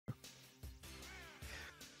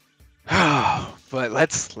But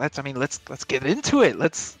let's get into it.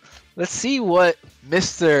 Let's see what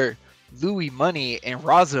Mr. Louis Money and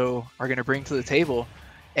Razo are gonna bring to the table.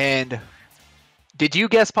 And did you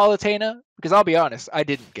guess Palutena? Because I'll be honest, I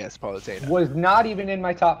didn't guess Palutena. Was not even in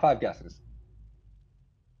my top 5 guesses.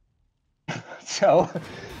 So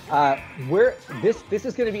this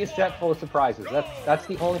is going to be a set full of surprises. That's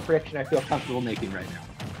the only prediction I feel comfortable making right now.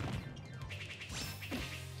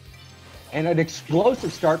 And an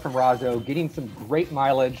explosive start from Razo, getting some great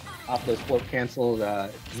mileage off those float canceled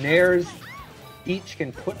nairs. Each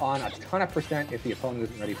can put on a ton of percent if the opponent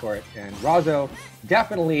isn't ready for it. And Razo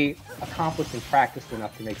definitely accomplished and practiced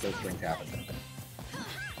enough to make those strings happen.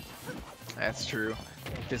 That's true.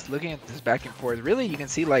 Just looking at this back and forth, really you can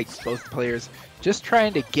see like both players just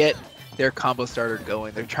trying to get their combo starter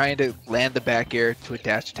going. They're trying to land the back air to a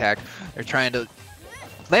dash attack. They're trying to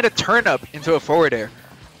land a turn up into a forward air.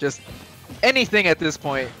 Just anything at this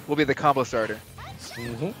point will be the combo starter.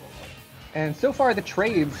 And so far the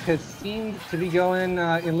trades has seemed to be going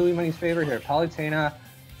in Louis Money's favor here. Palutena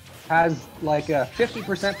has like a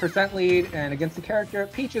 50% lead, and against the character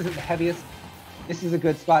Peach isn't the heaviest. This is a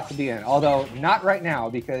good spot to be in, although not right now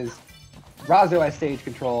because Razo has stage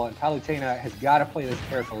control and Palutena has got to play this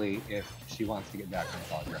carefully if she wants to get back on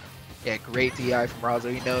solid ground. Yeah, great DI from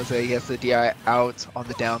Razo. He knows that he has the DI out on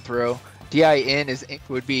the down throw. DI in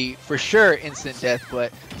would be for sure instant death,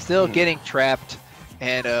 but still getting trapped,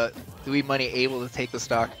 and Louis Money able to take the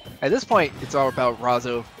stock. At this point, it's all about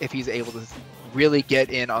Razo if he's able to really get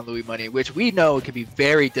in on Louis Money, which we know can be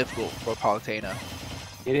very difficult for Palutena.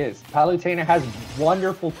 It is. Palutena has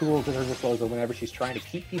wonderful tools at her disposal whenever she's trying to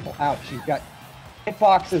keep people out. She's got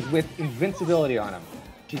hitboxes with invincibility on them.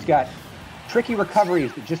 She's got tricky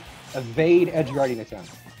recoveries that just evade edge guarding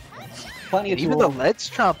attempts. Plenty of tools. Even the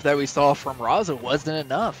ledge trump that we saw from Razo wasn't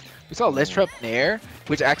enough. We saw ledge trump nair,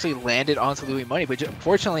 which actually landed onto Louis Money, but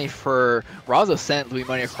unfortunately for Razo, sent Louis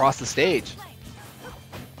Money across the stage.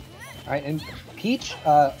 All right, and Peach,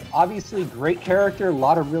 obviously great character, a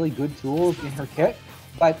lot of really good tools in her kit,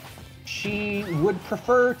 but she would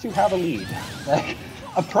prefer to have a lead. Like,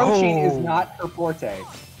 approaching is not her forte,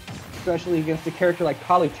 especially against a character like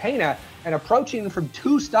Palutena, and approaching from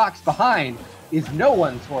 2 stocks behind is no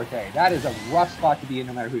one's forte. That is a rough spot to be in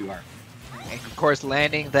no matter who you are. And of course,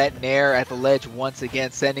 landing that nair at the ledge once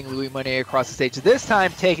again, sending Louis Money across the stage. This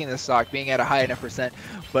time taking the stock, being at a high enough percent,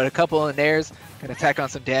 but a couple of nairs can attack on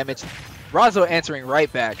some damage. Razo answering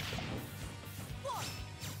right back.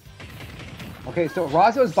 Okay, so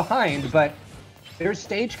Razo's behind, but there's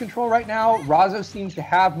stage control right now. Razo seems to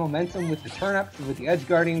have momentum with the turn-ups and with the edge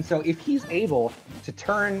guarding, so if he's able to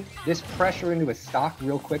turn this pressure into a stock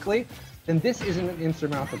real quickly, then this isn't an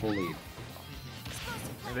insurmountable lead.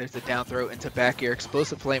 And there's the down throw into back air,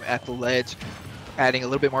 explosive flame at the ledge, adding a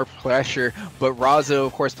little bit more pressure, but Razo,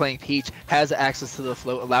 of course, playing Peach, has access to the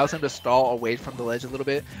float, allows him to stall away from the ledge a little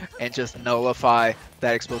bit and just nullify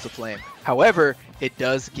that explosive flame. However, it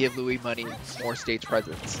does give Louis Money more stage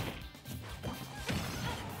presence.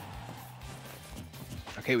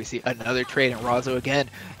 Okay, we see another trade, and Razo again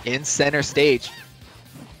in center stage.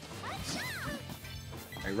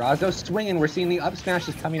 Right, Razo swinging, we're seeing the up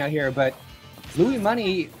smashes coming out here, but Louis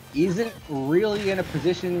Money isn't really in a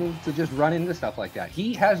position to just run into stuff like that.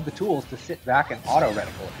 He has the tools to sit back and auto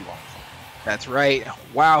reticle if he wants. That's right.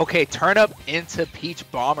 Wow, okay, turn up into Peach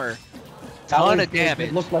Bomber. Ton of damage.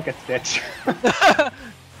 It looked like a stitch.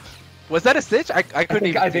 Was that a stitch? I couldn't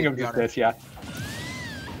even. I think it was a stitch, yeah.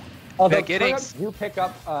 Although turn-ups do pick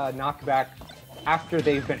up knockback after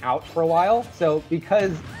they've been out for a while, so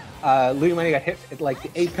because Louis Money got hit at like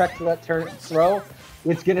the apex of that turn throw,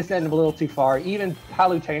 it's going to send him a little too far. Even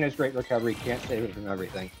Palutena's great recovery can't save him from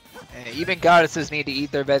everything. And even goddesses need to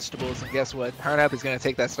eat their vegetables, and guess what? Turn-up is going to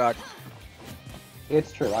take that stock.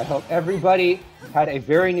 It's true. I hope everybody had a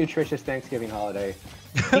very nutritious Thanksgiving holiday.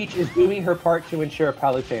 Peach is doing her part to ensure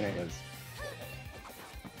Palutena is.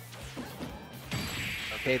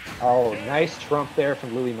 Okay. Oh, nice trump there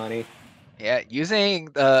from Louis Money. Yeah, using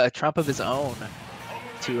a trump of his own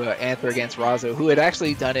to answer against Razo, who had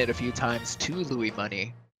actually done it a few times to Louis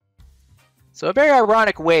Money. So a very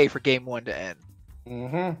ironic way for game 1 to end.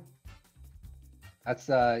 Mm-hmm. That's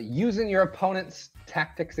using your opponent's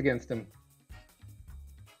tactics against him.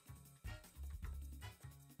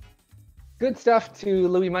 Good stuff to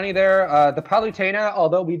Louis Money there. The Palutena,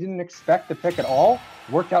 although we didn't expect the pick at all,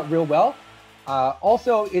 worked out real well.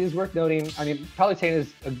 Also, it is worth noting, I mean, Palutena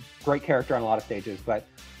is a great character on a lot of stages, but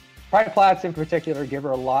Pride Plats in particular give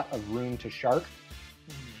her a lot of room to shark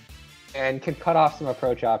and can cut off some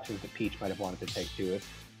approach options that Peach might have wanted to take too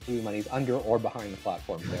if Louis Money's under or behind the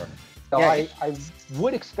platform there. So Yeah. I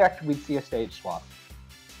would expect we'd see a stage swap.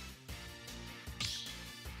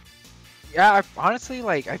 Yeah, honestly,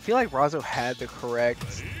 like I feel like Razo had the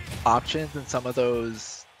correct options in some of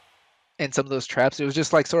those traps. It was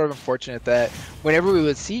just like sort of unfortunate that whenever we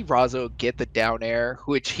would see Razo get the down air,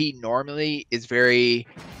 which he normally is very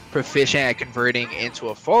proficient at converting into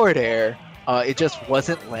a forward air, it just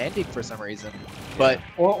wasn't landing for some reason. But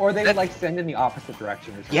or they would like send in the opposite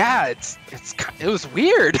direction or something. yeah, it was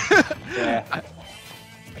weird. Yeah.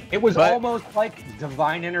 It was almost like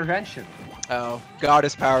divine intervention. Oh,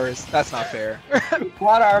 goddess powers. That's not fair.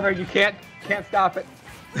 Plot armor, you can't stop it.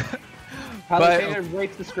 Palutena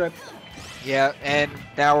breaks the script. Yeah, and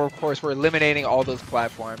now of course we're eliminating all those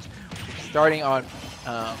platforms. Starting on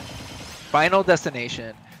Final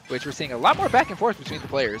Destination, which we're seeing a lot more back and forth between the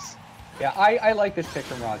players. Yeah, I like this pick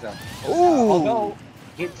from Razo. Ooh. Although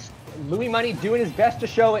it's Louis Money doing his best to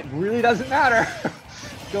show it really doesn't matter.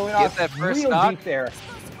 Going off that first real stock. deep there.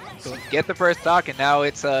 So get the first stock, and now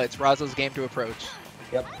it's Razo's game to approach.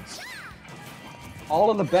 Yep.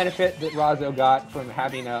 All of the benefit that Razo got from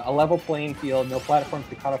having a level playing field, no platforms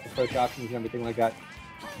to cut off approach options and everything like that,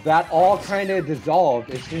 that all kind of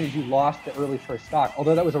dissolved as soon as you lost the early first stock.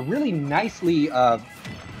 Although that was a really nicely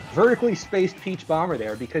vertically spaced Peach bomber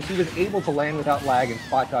there because he was able to land without lag and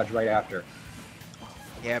spot dodge right after.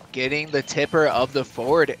 Yep, getting the tipper of the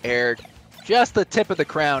forward air, just the tip of the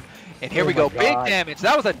crown. And here we go, big damage.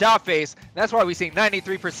 That was a dot face. That's why we see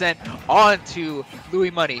 93% onto Louis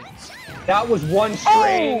Money. That was one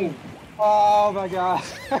string. Oh my god.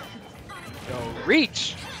 Go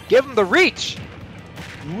reach. Give him the reach.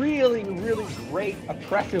 Really, really great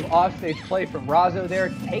oppressive offstage play from Razo there,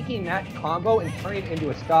 taking that combo and turning it into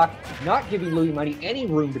a stock, not giving Louis Money any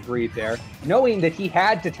room to breathe there, knowing that he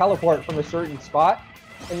had to teleport from a certain spot,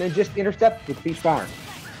 and then just intercept with Peach Bomber.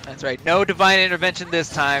 That's right, no divine intervention this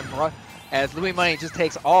time, as Louis Money just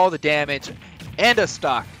takes all the damage and a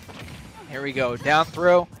stock. Here we go, down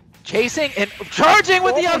throw, chasing and charging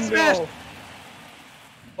with the up smash. No.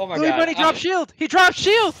 Oh my Louis god. Money dropped shield. He dropped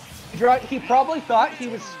shield. He probably thought he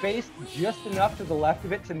was spaced just enough to the left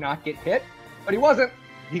of it to not get hit, but he wasn't.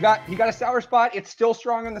 He got a sour spot. It's still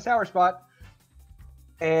strong on the sour spot,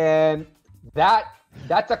 and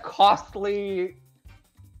that's a costly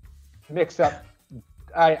mix-up.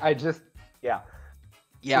 I just yeah.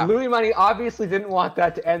 Louis Money obviously didn't want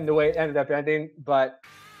that to end the way it ended up ending, but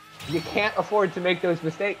you can't afford to make those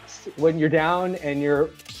mistakes when you're down and you're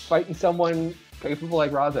fighting someone capable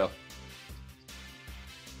like Razo.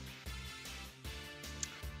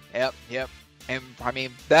 Yep. And I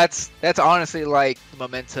mean, that's honestly like the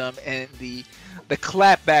momentum and the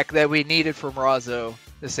clapback that we needed from Razo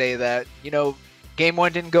to say that, you know, game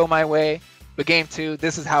 1 didn't go my way, but game 2,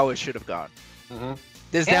 this is how it should have gone. Mm-hmm.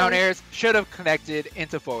 This down airs should have connected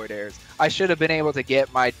into forward airs. I should have been able to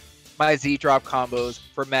get my Z drop combos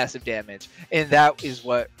for massive damage, and that is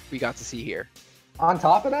what we got to see here. On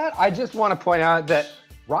top of that, I just want to point out that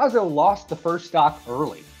Razo lost the first stock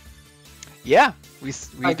early. Yeah, we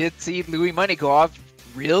did see Louis Money go off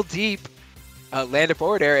real deep, land a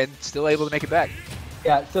forward air, and still able to make it back.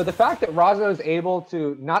 Yeah, so the fact that Razo is able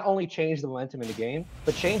to not only change the momentum in the game,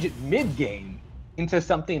 but change it mid-game into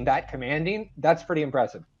something that commanding, that's pretty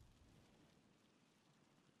impressive.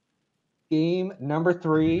 Game number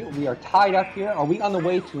 3, we are tied up here. Are we on the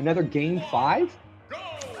way to another game 5?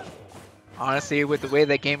 Honestly, with the way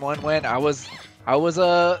that game 1 went, I was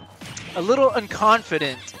a little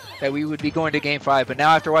unconfident that we would be going to game 5, but now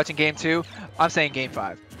after watching game 2, I'm saying game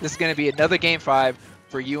 5. This is going to be another game 5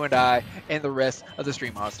 for you and I and the rest of the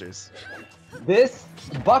Stream Monsters.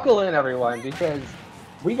 Buckle in, everyone, because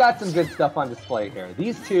we got some good stuff on display here.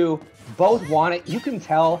 These two both want it. You can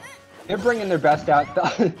tell they're bringing their best out.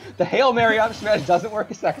 The Hail Mary up smash doesn't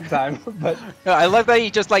work a second time, but no, I love that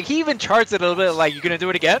he even charts it a little bit like, you gonna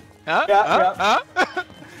do it again? Huh? Yeah. Huh?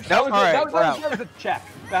 That was a check.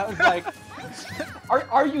 That was like,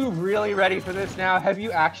 are you really ready for this now? Have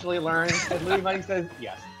you actually learned? And Louis Money says,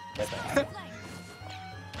 yes.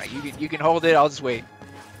 Right, you can hold it. I'll just wait.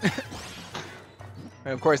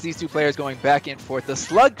 And of course, these two players going back and forth. The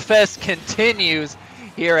slugfest continues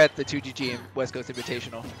here at the 2GG West Coast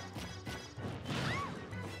Invitational.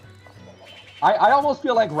 I almost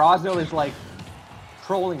feel like Razo is like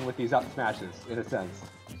trolling with these up smashes in a sense.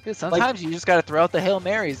 Because sometimes you just gotta throw out the Hail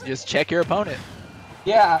Marys and just check your opponent.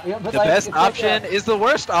 Yeah, but the best option is the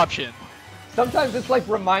worst option. Sometimes it's like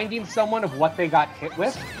reminding someone of what they got hit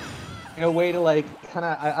with in a way to like kind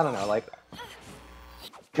of, I don't know, like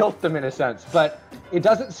tilt them in a sense. But it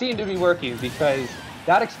doesn't seem to be working because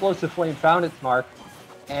that explosive flame found its mark,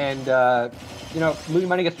 and you know, Louis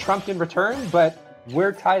Money gets trumped in return, but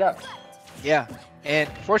we're tied up. Yeah, and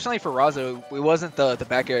fortunately for Razo, it wasn't the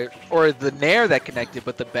back air or the nair that connected,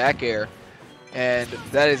 but the back air, and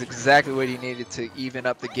that is exactly what he needed to even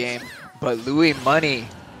up the game. But Louis Money,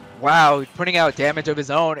 wow, putting out damage of his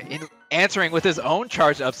own, in answering with his own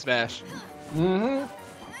charged up smash. Mm-hmm.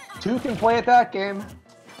 Two can play at that game.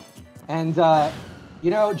 And,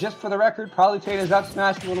 you know, just for the record, Palutena's up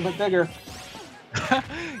smash a little bit bigger.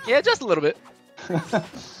 Yeah, just a little bit.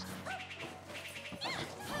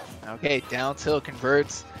 Okay, down tilt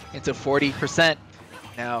converts into 40%.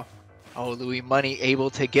 Now, oh, Louis Money able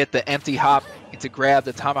to get the empty hop and to grab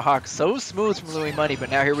the tomahawk. So smooth from Louis Money, but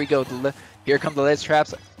now here we go. Here come the ledge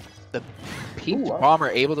traps. The Peach Bomber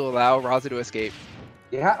able to allow Razo to escape.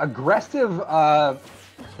 Yeah, aggressive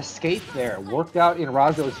escape there. Worked out in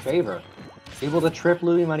Razo's favor. Able to trip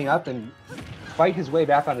Louis Money up and fight his way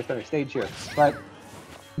back onto center stage here. But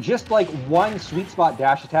just like one sweet spot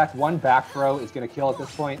dash attack, one back throw is going to kill at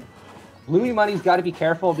this point. Louis Money's got to be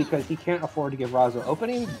careful because he can't afford to give Razo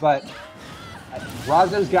openings, but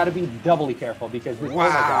Razo's got to be doubly careful because this,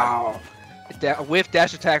 wow. Oh my God. Whiff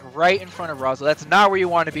dash attack right in front of Razo. That's not where you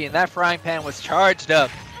want to be, and that frying pan was charged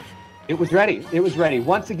up. It was ready. It was ready.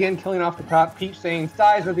 Once again, killing off the top. Peach saying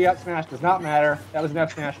size of the up smash does not matter. That was an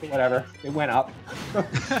up smash, but whatever. It went up.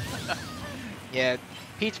 Yeah,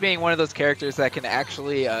 Peach being one of those characters that can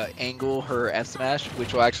actually angle her F smash,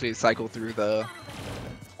 which will actually cycle through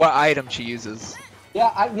what item she uses. Yeah,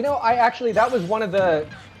 I actually, that was one of the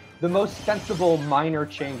most sensible minor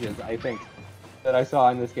changes, I think, that I saw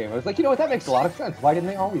in this game. I was like, you know what, that makes a lot of sense. Why didn't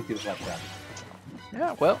they always do it like that?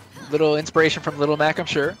 Yeah, well, little inspiration from Little Mac, I'm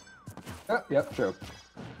sure. Yep, true.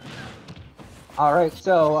 All right,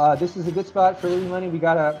 so this is a good spot for Louis Money. We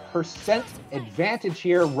got a percent advantage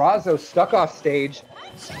here. Razo stuck off stage.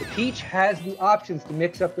 Peach has the options to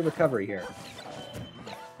mix up the recovery here.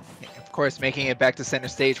 Of course, making it back to center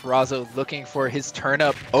stage. Razo looking for his turn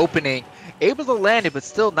up opening. Able to land it, but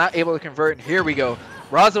still not able to convert. And here we go.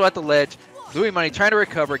 Razo at the ledge. Louis Money trying to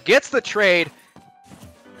recover. Gets the trade.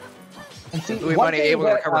 And see, Louis Money able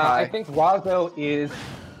to recover high. I think Razo is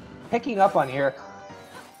picking up on here.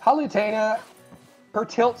 Palutena, her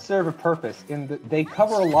tilts serve a purpose in that they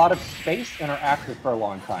cover a lot of space and are active for a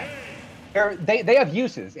long time. They have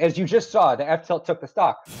uses, as you just saw. The F tilt took the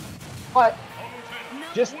stock, but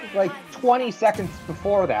just like 20 seconds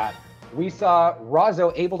before that, we saw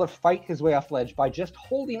Razo able to fight his way off ledge by just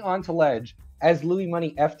holding onto ledge as Louis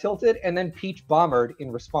Money F tilted and then Peach bombered in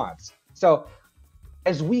response. So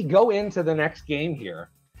as we go into the next game here,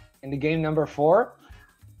 into game number 4,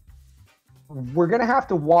 we're going to have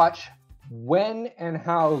to watch when and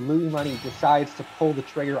how Louis Money decides to pull the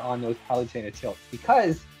trigger on those Palutena tilts,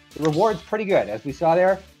 because the reward's pretty good, as we saw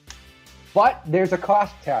there, but there's a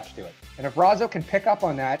cost attached to it. And if Razo can pick up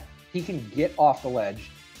on that, he can get off the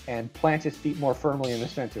ledge and plant his feet more firmly in the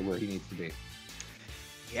center where he needs to be.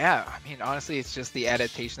 Yeah, I mean, honestly, it's just the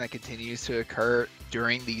adaptation that continues to occur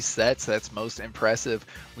during these sets that's most impressive.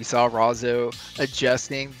 We saw Razo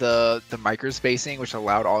adjusting the micro spacing, which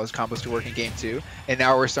allowed all his combos to work in game 2. And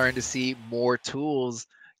now we're starting to see more tools.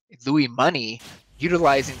 Louis Money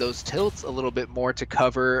utilizing those tilts a little bit more to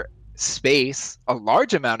cover space, a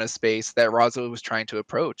large amount of space that Razo was trying to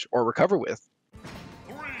approach or recover with.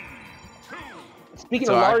 Speaking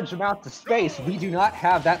of large amounts of space, we do not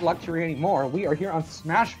have that luxury anymore. We are here on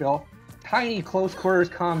Smashville. Tiny close quarters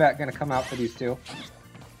combat going to come out for these two.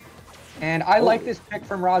 And I like this pick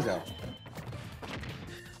from Razo.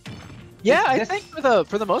 Yeah, I think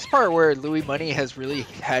for the most part, where Louis Money has really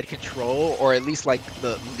had control, or at least like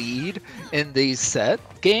the lead in these set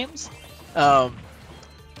games,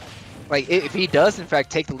 like if he does in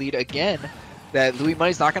fact take the lead again, that Louis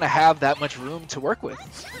Money's not going to have that much room to work with.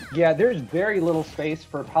 Yeah, there's very little space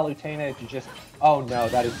for Palutena to just, oh no,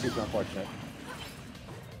 that is super unfortunate.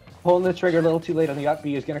 Pulling the trigger a little too late on the up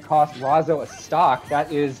B is going to cost Razo a stock. That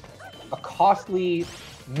is a costly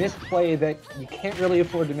misplay that you can't really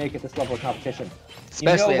afford to make at this level of competition.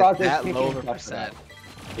 Especially you know at that low of a percent.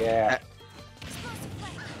 Yeah.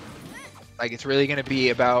 Like, it's really going to be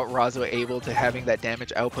about Razo able to having that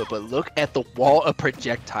damage output, but look at the wall of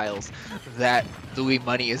projectiles that Louis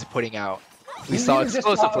Money is putting out. We saw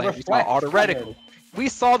explosive flame, we saw auto reticle, we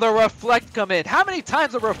saw the reflect come in. How many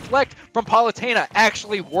times the reflect from Palutena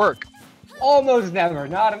actually work? Almost never.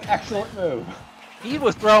 Not an excellent move. He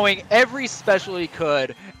was throwing every special he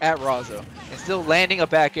could at Razo and still landing a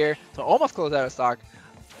back air to almost close out of stock.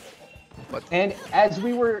 And as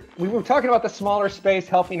we were talking about the smaller space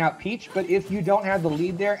helping out Peach, but if you don't have the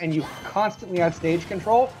lead there and you constantly have stage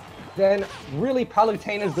control, then really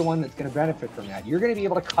Palutena is the one that's going to benefit from that. You're going to be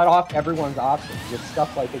able to cut off everyone's options with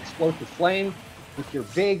stuff like Explosive Flame, with your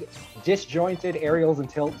big disjointed aerials and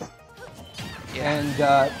tilts. Yeah.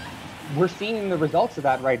 And we're seeing the results of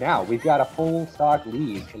that right now. We've got a full stock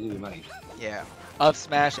lead for Louis Money. Yeah. Up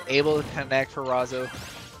smash, able to connect for Razo,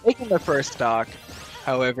 taking the first stock.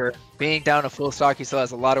 However, being down a full stock, he still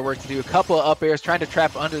has a lot of work to do. A couple of up airs, trying to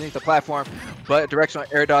trap underneath the platform, but directional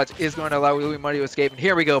air dodge is going to allow Louis Money to escape. And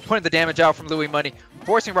here we go, putting the damage out from Louis Money,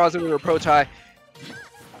 forcing Razo to approach high.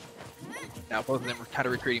 Now both of them are kind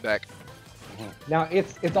of retreating back. Now,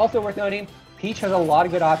 it's also worth noting, Peach has a lot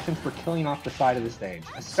of good options for killing off the side of the stage,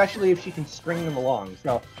 especially if she can string them along.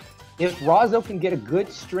 So if Razo can get a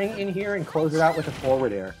good string in here and close it out with a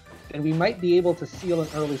forward air, then we might be able to seal an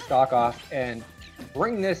early stock off and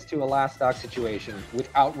bring this to a last stock situation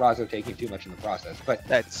without Razo taking too much in the process. But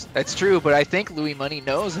that's true, but I think Louis Money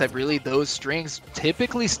knows that really those strings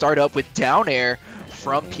typically start up with down air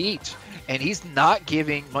from Peach, and he's not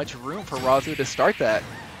giving much room for Razo to start that.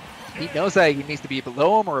 He knows that he needs to be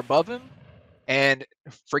below him or above him, and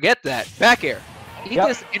forget that. Back air. He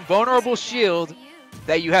this invulnerable shield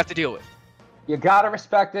that you have to deal with. You gotta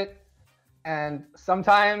respect it, and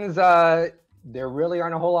sometimes there really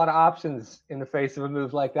aren't a whole lot of options in the face of a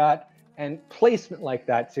move like that, and placement like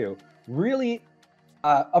that too. Really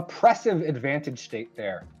oppressive advantage state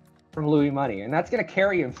there from Louis Money, and that's going to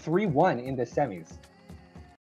carry him 3-1 into semis.